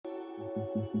Hey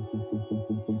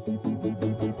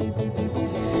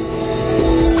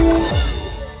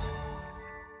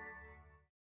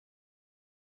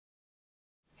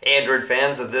Android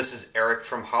fans, this is Eric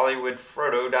from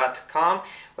hollywoodfrodo.com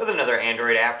with another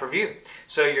Android app review.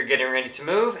 So you're getting ready to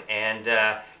move and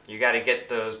you got to get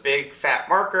those big fat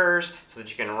markers so that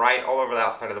you can write all over the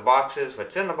outside of the boxes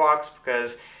what's in the box,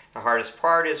 because the hardest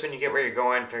part is when you get where you're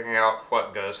going, figuring out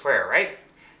what goes where, right?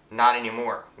 Not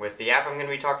anymore. With the app I'm going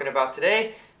to be talking about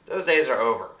today, those days are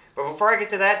over. But before I get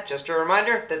to that, just a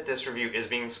reminder that this review is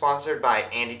being sponsored by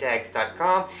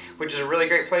NFCtags.com, which is a really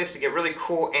great place to get really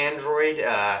cool Android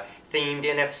themed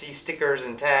NFC stickers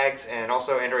and tags, and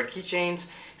also Android keychains.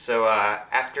 So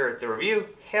after the review,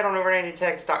 head on over to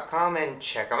NFCtags.com and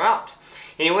check them out.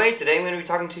 Anyway, today I'm going to be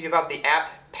talking to you about the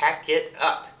app Pack It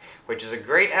Up, which is a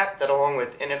great app that, along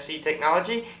with NFC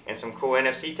technology and some cool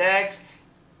NFC tags,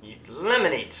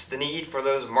 eliminates the need for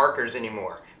those markers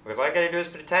anymore. Because all you got to do is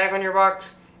put a tag on your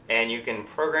box, and you can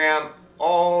program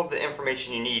all the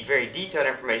information you need, very detailed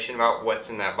information about what's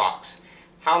in that box.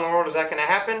 How in the world is that going to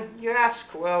happen, you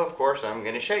ask? Well, of course, I'm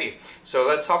going to show you. So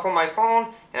let's hop on my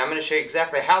phone, and I'm going to show you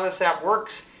exactly how this app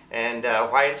works and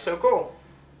why it's so cool.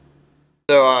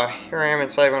 So here I am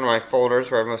inside one of my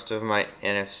folders where I have most of my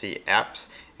NFC apps,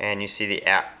 and you see the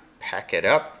app Pack It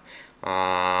Up.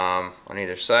 On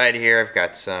either side here, I've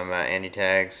got some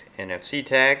anti-tags, NFC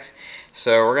tags.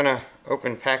 So we're going to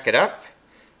open Pack It Up.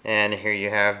 And here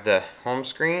you have the home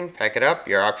screen, Pack It Up.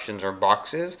 Your options are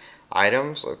boxes,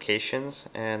 items, locations,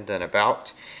 and then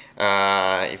about.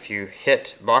 If you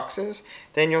hit boxes,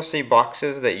 then you'll see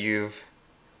boxes that you've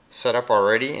set up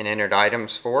already and entered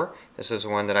items for. This is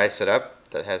one that I set up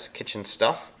that has kitchen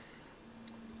stuff.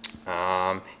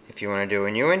 If you want to do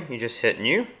a new one, you just hit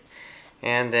new.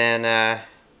 And then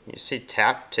you see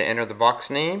tap to enter the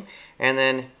box name, and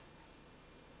then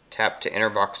tap to enter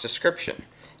box description.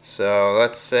 So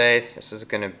let's say this is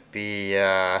going to be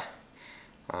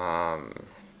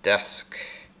desk,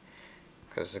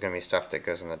 because this is going to be stuff that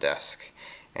goes in the desk.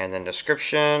 And then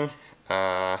description,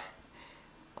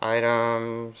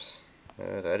 items,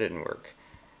 that didn't work.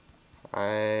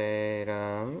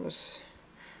 Items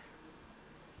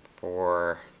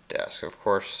for desk. Of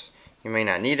course, you may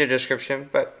not need a description,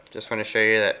 but just want to show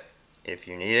you that if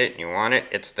you need it and you want it,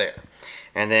 it's there.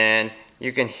 And then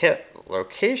you can hit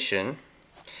location,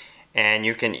 and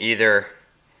you can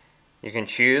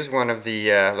choose one of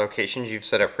the locations you've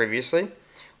set up previously,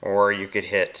 or you could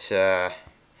hit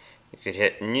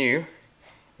new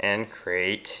and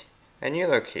create a new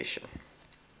location.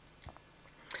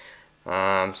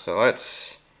 So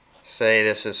let's say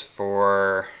this is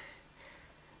for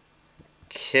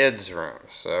kids room,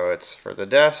 so it's for the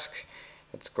desk.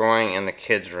 It's going in the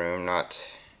kids room, not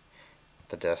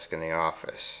the desk in the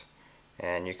office.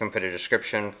 And you can put a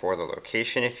description for the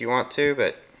location if you want to,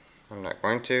 but I'm not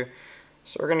going to.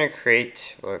 So we're going to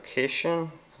create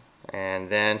location, and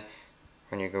then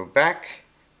when you go back,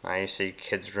 now you see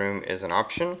kids room is an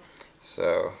option.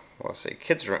 So we'll say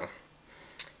kids room.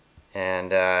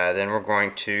 And then we're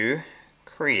going to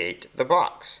create the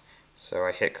box. So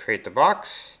I hit create the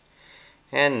box,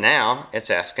 and now it's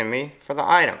asking me for the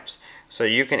items. So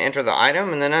you can enter the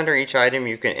item, and then under each item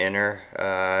you can enter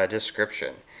a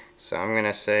description. So I'm going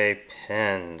to say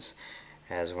pens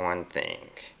as one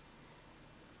thing.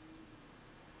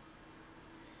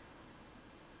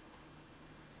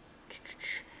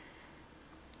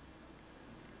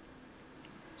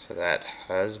 So that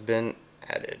has been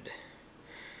added.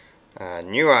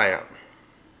 New item.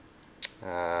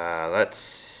 Let's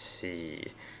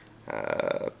see.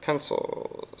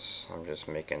 Pencils. I'm just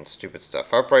making stupid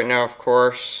stuff up right now, of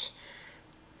course.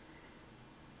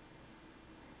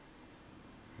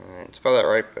 I didn't spell that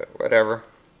right, but whatever.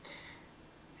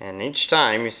 And each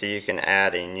time you see you can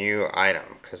add a new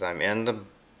item, because I'm in the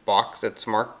box that's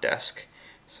marked desk,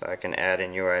 so I can add a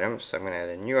new item. So I'm going to add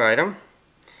a new item,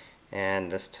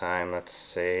 and this time let's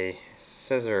say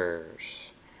scissors.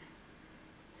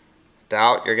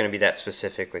 Doubt you're going to be that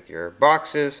specific with your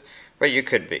boxes, but you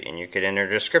could be, and you could enter a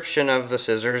description of the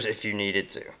scissors if you needed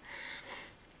to.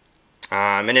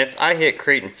 And if I hit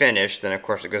create and finish, then of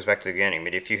course it goes back to the beginning.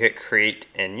 But if you hit create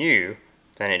and new,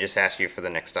 then it just asks you for the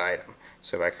next item.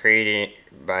 So by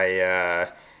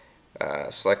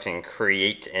selecting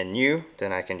create and new,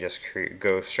 then I can just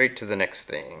go straight to the next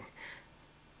thing.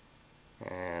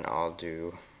 And I'll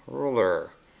do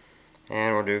ruler,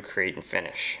 and we'll do create and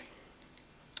finish.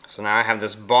 So now I have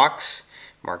this box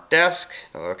marked desk,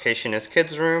 the location is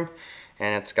kids room,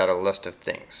 and it's got a list of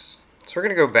things. So we're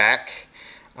going to go back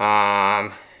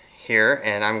here,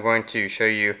 and I'm going to show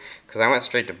you, because I went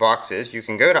straight to boxes, you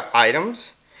can go to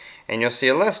items, and you'll see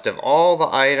a list of all the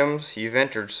items you've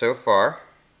entered so far,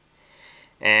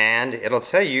 and it'll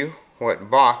tell you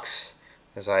what box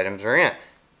those items are in.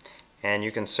 And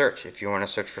you can search if you want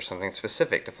to search for something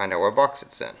specific to find out what box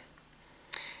it's in.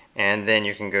 And then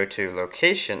you can go to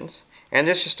locations, and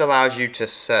this just allows you to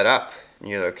set up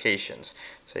new locations.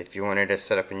 So if you wanted to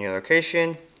set up a new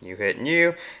location, you hit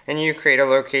new and you create a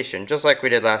location just like we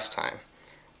did last time.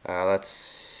 Let's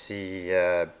see,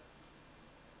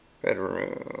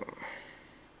 bedroom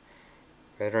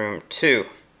 2,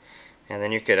 and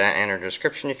then you could enter a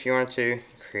description if you want to,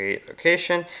 create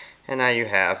location, and now you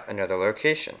have another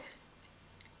location.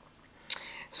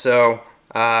 So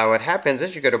what happens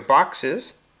is you go to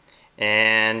boxes,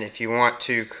 and if you want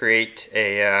to create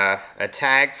a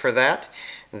tag for that,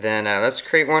 then let's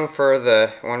create one for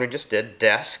the one we just did,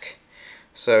 desk.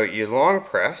 So you long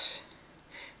press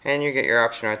and you get your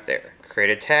option right there. Create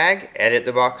a tag, edit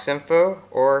the box info,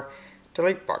 or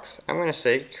delete box. I'm going to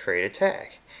say create a tag,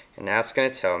 and now it's going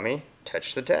to tell me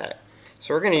touch the tag.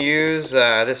 So we're going to use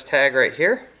this tag right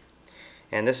here,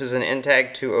 and this is an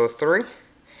N-Tag 203.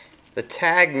 The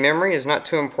tag memory is not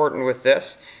too important with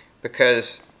this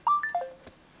because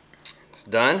it's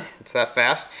done. It's that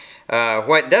fast.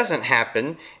 What doesn't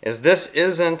happen is this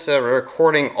isn't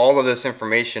recording all of this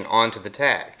information onto the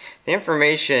tag. The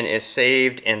information is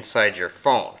saved inside your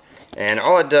phone, and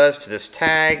all it does to this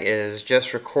tag is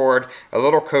just record a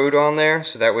little code on there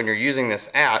so that when you're using this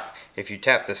app, if you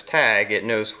tap this tag, it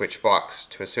knows which box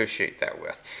to associate that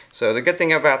with. So the good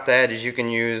thing about that is you can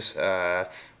use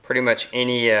pretty much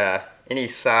any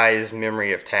size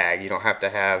memory of tag. You don't have to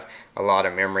have a lot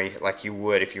of memory like you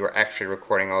would if you were actually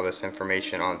recording all this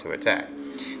information onto a tag.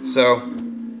 So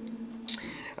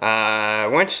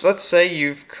once, let's say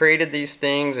you've created these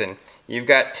things and you've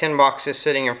got 10 boxes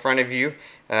sitting in front of you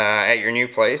at your new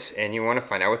place, and you want to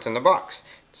find out what's in the box.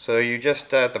 So you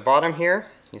just at the bottom here,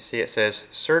 you see it says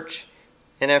search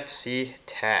NFC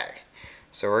tag.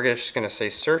 So we're just going to say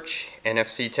search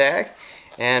NFC tag,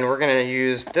 and we're going to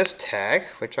use this tag,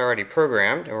 which I already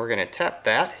programmed, and we're going to tap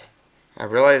that. I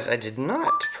realize I did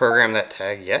not program that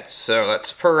tag yet, so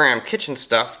let's program kitchen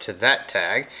stuff to that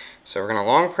tag. So we're going to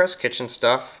long press kitchen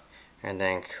stuff and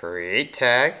then create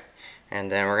tag, and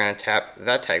then we're going to tap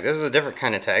that tag. This is a different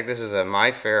kind of tag. This is a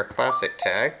My Fair Classic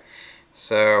tag.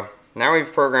 So now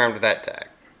we've programmed that tag.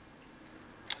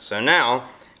 So now,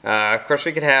 of course,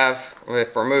 we could have,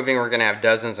 if we're moving, we're going to have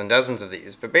dozens and dozens of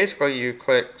these. But basically, you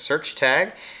click search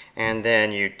tag, and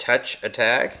then you touch a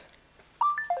tag,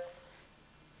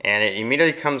 and it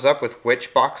immediately comes up with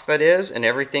which box that is and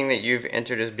everything that you've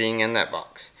entered as being in that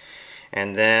box.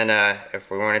 And then if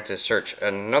we wanted to search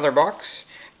another box,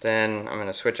 then I'm going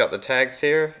to switch out the tags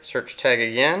here, search tag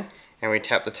again, and we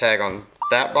tap the tag on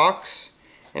that box,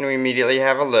 and we immediately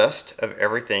have a list of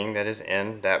everything that is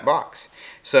in that box.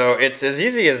 So it's as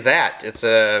easy as that. It's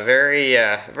a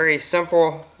very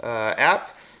simple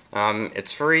app.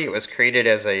 It's free. It was created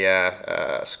as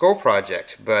a school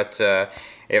project, but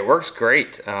it works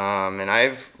great. And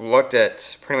I've looked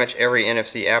at pretty much every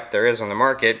NFC app there is on the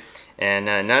market, and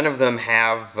none of them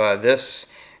have this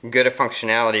good a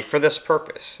functionality for this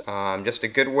purpose. Just a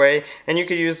good way, and you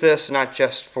could use this not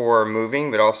just for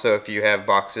moving, but also if you have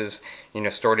boxes, you know,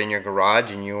 stored in your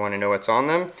garage and you want to know what's on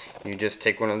them. You just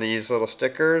take one of these little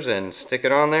stickers and stick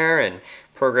it on there and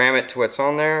program it to what's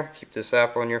on there. Keep this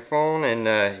app on your phone,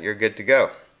 and you're good to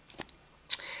go.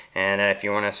 And if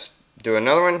you want to do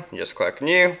another one, you just click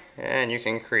new, and you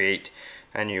can create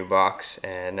a new box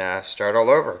and start all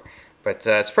over. But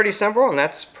it's pretty simple, and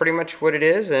that's pretty much what it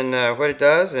is and what it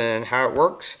does and how it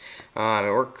works.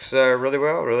 It works really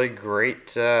well, really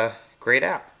great, great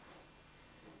app.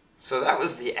 So that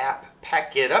was the app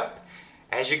Pack It Up.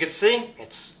 As you can see,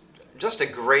 it's just a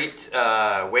great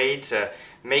way to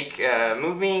make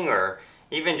moving or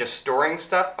even just storing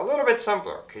stuff a little bit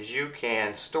simpler, because you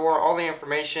can store all the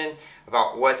information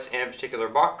about what's in a particular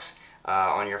box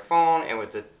on your phone, and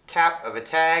with the tap of a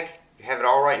tag, you have it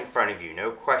all right in front of you. No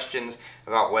questions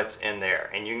about what's in there,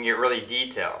 and you can get really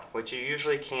detailed, which you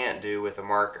usually can't do with a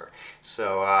marker.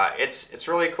 So it's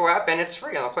really a cool app, and it's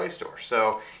free on the Play Store.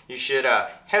 So you should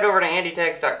head over to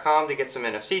handytags.com to get some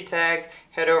NFC tags.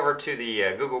 Head over to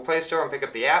the Google Play Store and pick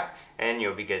up the app, and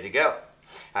you'll be good to go.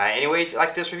 Anyway, if you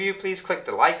like this review, please click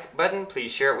the like button.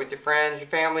 Please share it with your friends, your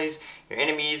families, your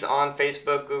enemies on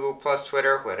Facebook, Google+,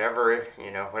 Twitter, whatever,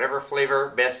 you know, whatever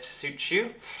flavor best suits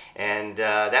you. And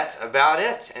that's about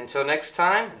it. Until next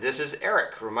time, this is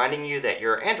Eric reminding you that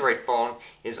your Android phone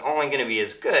is only going to be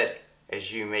as good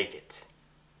as you make it.